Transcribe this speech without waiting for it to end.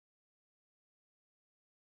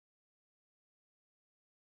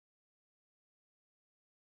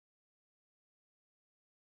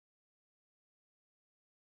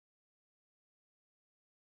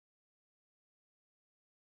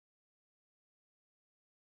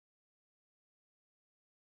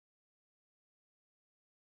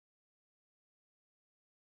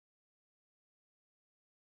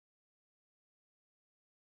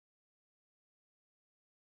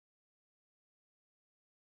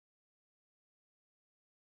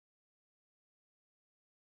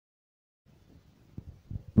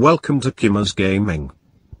Welcome to Kumar's Gaming.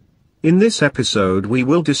 In this episode we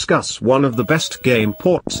will discuss one of the best game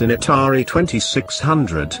ports in Atari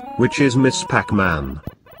 2600, which is Miss Pac-Man.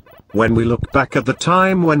 When we look back at the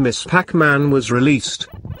time when Miss Pac-Man was released,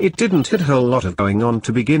 it didn't hit a whole lot of going on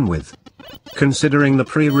to begin with. Considering the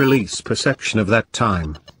pre-release perception of that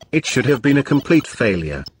time, it should have been a complete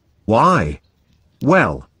failure. Why?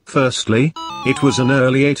 Well, firstly, it was an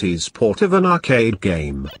early 80s port of an arcade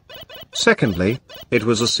game. Secondly, it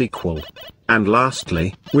was a sequel. And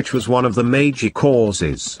lastly, which was one of the major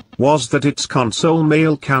causes, was that its console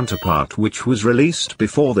male counterpart, which was released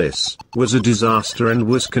before this, was a disaster and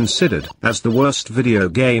was considered as the worst video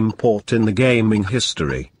game port in the gaming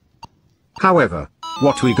history. However,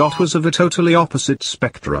 what we got was of a totally opposite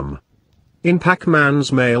spectrum. In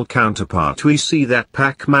Pac-Man's male counterpart we see that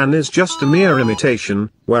Pac-Man is just a mere imitation,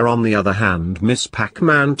 where on the other hand Miss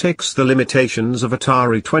Pac-Man takes the limitations of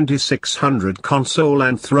Atari 2600 console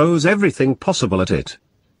and throws everything possible at it.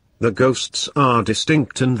 The ghosts are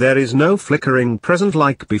distinct and there is no flickering present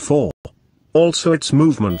like before. Also its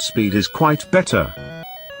movement speed is quite better.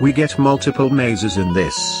 We get multiple mazes in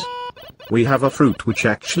this. We have a fruit which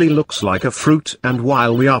actually looks like a fruit, and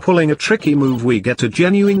while we are pulling a tricky move we get a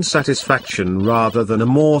genuine satisfaction rather than a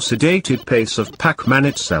more sedated pace of Pac-Man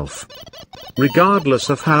itself. Regardless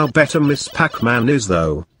of how better Miss Pac-Man is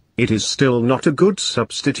though, it is still not a good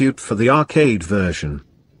substitute for the arcade version.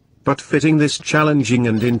 But fitting this challenging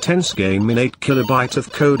and intense game in 8 KB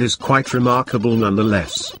of code is quite remarkable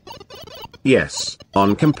nonetheless. Yes,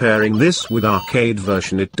 on comparing this with arcade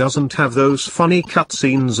version, it doesn't have those funny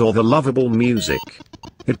cutscenes or the lovable music.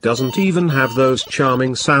 It doesn't even have those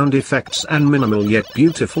charming sound effects and minimal yet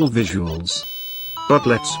beautiful visuals. But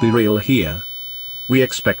let's be real here. We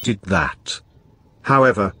expected that.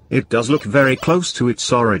 However, it does look very close to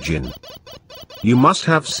its origin. You must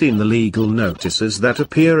have seen the legal notices that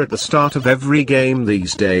appear at the start of every game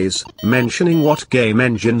these days, mentioning what game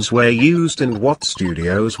engines were used and what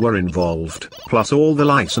studios were involved, plus all the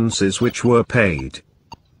licenses which were paid.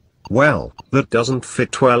 Well, that doesn't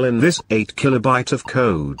fit well in this 8 KB of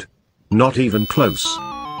code. Not even close.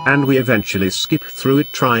 And we eventually skip through it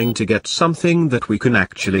trying to get something that we can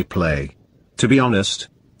actually play. To be honest,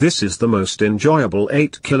 this is the most enjoyable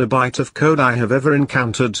 8 KB of code I have ever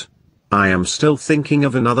encountered. I am still thinking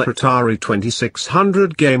of another Atari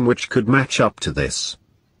 2600 game which could match up to this.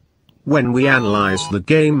 When we analyze the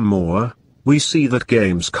game more, we see that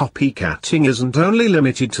game's copycatting isn't only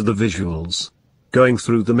limited to the visuals. Going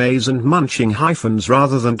through the maze and munching hyphens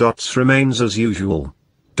rather than dots remains as usual.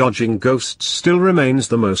 Dodging ghosts still remains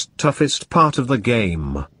the most toughest part of the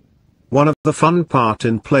game. One of the fun part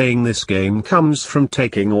in playing this game comes from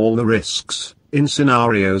taking all the risks. In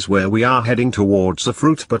scenarios where we are heading towards a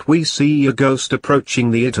fruit but we see a ghost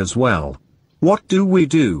approaching it as well. What do we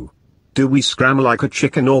do? Do we scram like a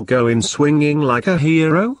chicken or go in swinging like a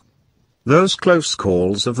hero? Those close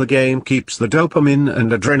calls of the game keeps the dopamine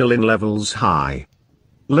and adrenaline levels high.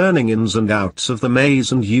 Learning ins and outs of the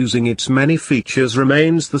maze and using its many features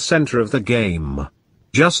remains the center of the game.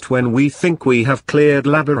 Just when we think we have cleared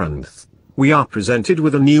Labyrinth, we are presented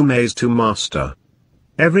with a new maze to master.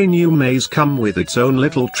 Every new maze comes with its own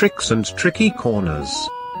little tricks and tricky corners.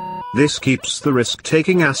 This keeps the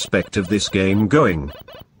risk-taking aspect of this game going.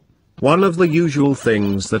 One of the usual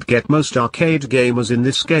things that get most arcade gamers in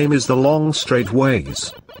this game is the long straight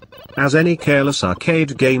ways. As any careless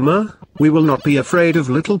arcade gamer, we will not be afraid of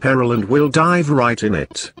little peril and will dive right in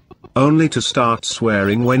it. Only to start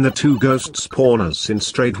swearing when the two ghosts pawn us in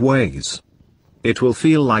straight ways. It will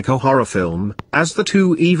feel like a horror film, as the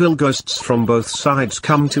two evil ghosts from both sides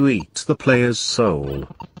come to eat the player's soul.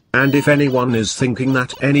 And if anyone is thinking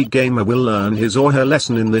that any gamer will learn his or her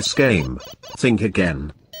lesson in this game, think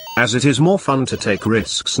again. As it is more fun to take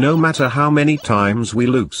risks no matter how many times we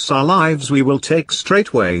lose our lives, we will take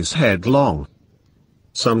straightaways headlong.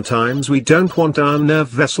 Sometimes we don't want our nerve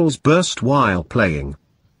vessels burst while playing.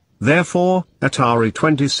 Therefore, Atari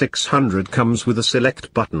 2600 comes with a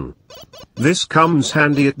select button. This comes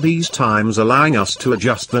handy at these times, allowing us to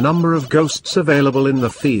adjust the number of ghosts available in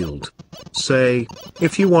the field. Say,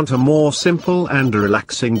 if you want a more simple and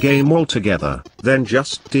relaxing game altogether, then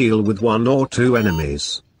just deal with 1 or 2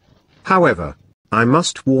 enemies. However, I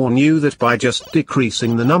must warn you that by just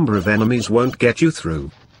decreasing the number of enemies won't get you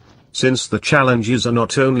through. Since the challenges are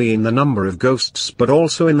not only in the number of ghosts but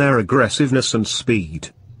also in their aggressiveness and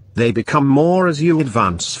speed. They become more as you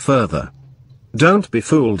advance further. Don't be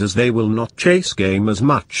fooled, as they will not chase game as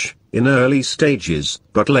much in early stages,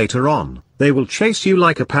 but later on, they will chase you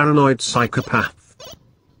like a paranoid psychopath.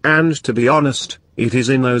 And to be honest, it is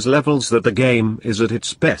in those levels that the game is at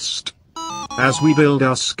its best. As we build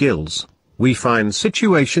our skills, we find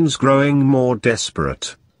situations growing more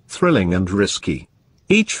desperate, thrilling and risky.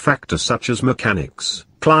 Each factor such as mechanics,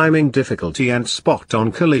 climbing difficulty and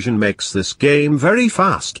spot-on collision makes this game very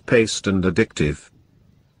fast-paced and addictive.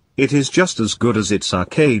 It is just as good as its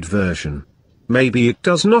arcade version. Maybe it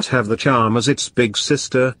does not have the charm as its big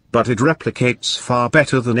sister, but it replicates far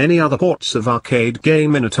better than any other ports of arcade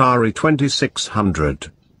game in Atari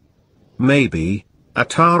 2600. Maybe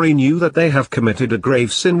Atari knew that they have committed a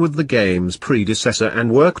grave sin with the game's predecessor and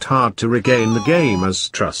worked hard to regain the gamer's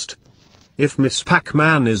trust. If Miss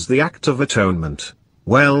Pac-Man is the act of atonement,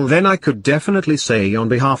 well then I could definitely say on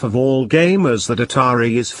behalf of all gamers that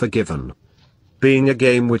Atari is forgiven. Being a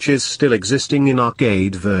game which is still existing in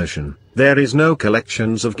arcade version, there is no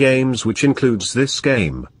collections of games which includes this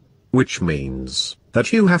game. Which means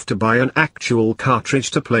that you have to buy an actual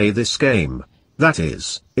cartridge to play this game. That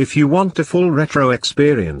is, if you want a full retro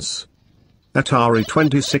experience. Atari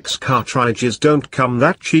 26 cartridges don't come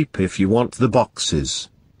that cheap if you want the boxes.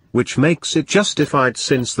 Which makes it justified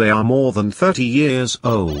since they are more than 30 years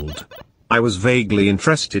old. I was vaguely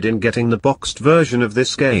interested in getting the boxed version of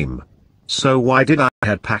this game. So why did I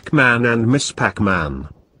had Pac-Man and Miss Pac-Man?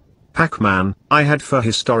 Pac-Man, I had for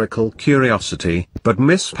historical curiosity, but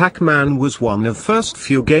Miss Pac-Man was one of the first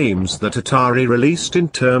few games that Atari released in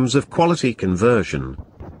terms of quality conversion.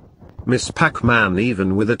 Miss Pac-Man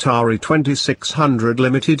even with Atari 2600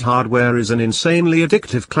 limited hardware is an insanely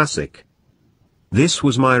addictive classic. This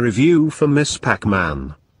was my review for Miss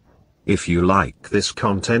Pac-Man. If you like this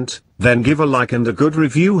content, then give a like and a good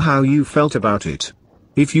review how you felt about it.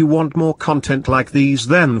 If you want more content like these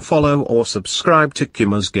then follow or subscribe to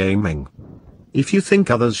Kumar's Gaming. If you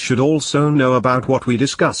think others should also know about what we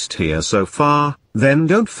discussed here so far, then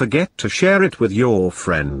don't forget to share it with your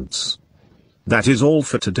friends. That is all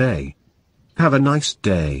for today. Have a nice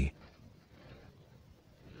day.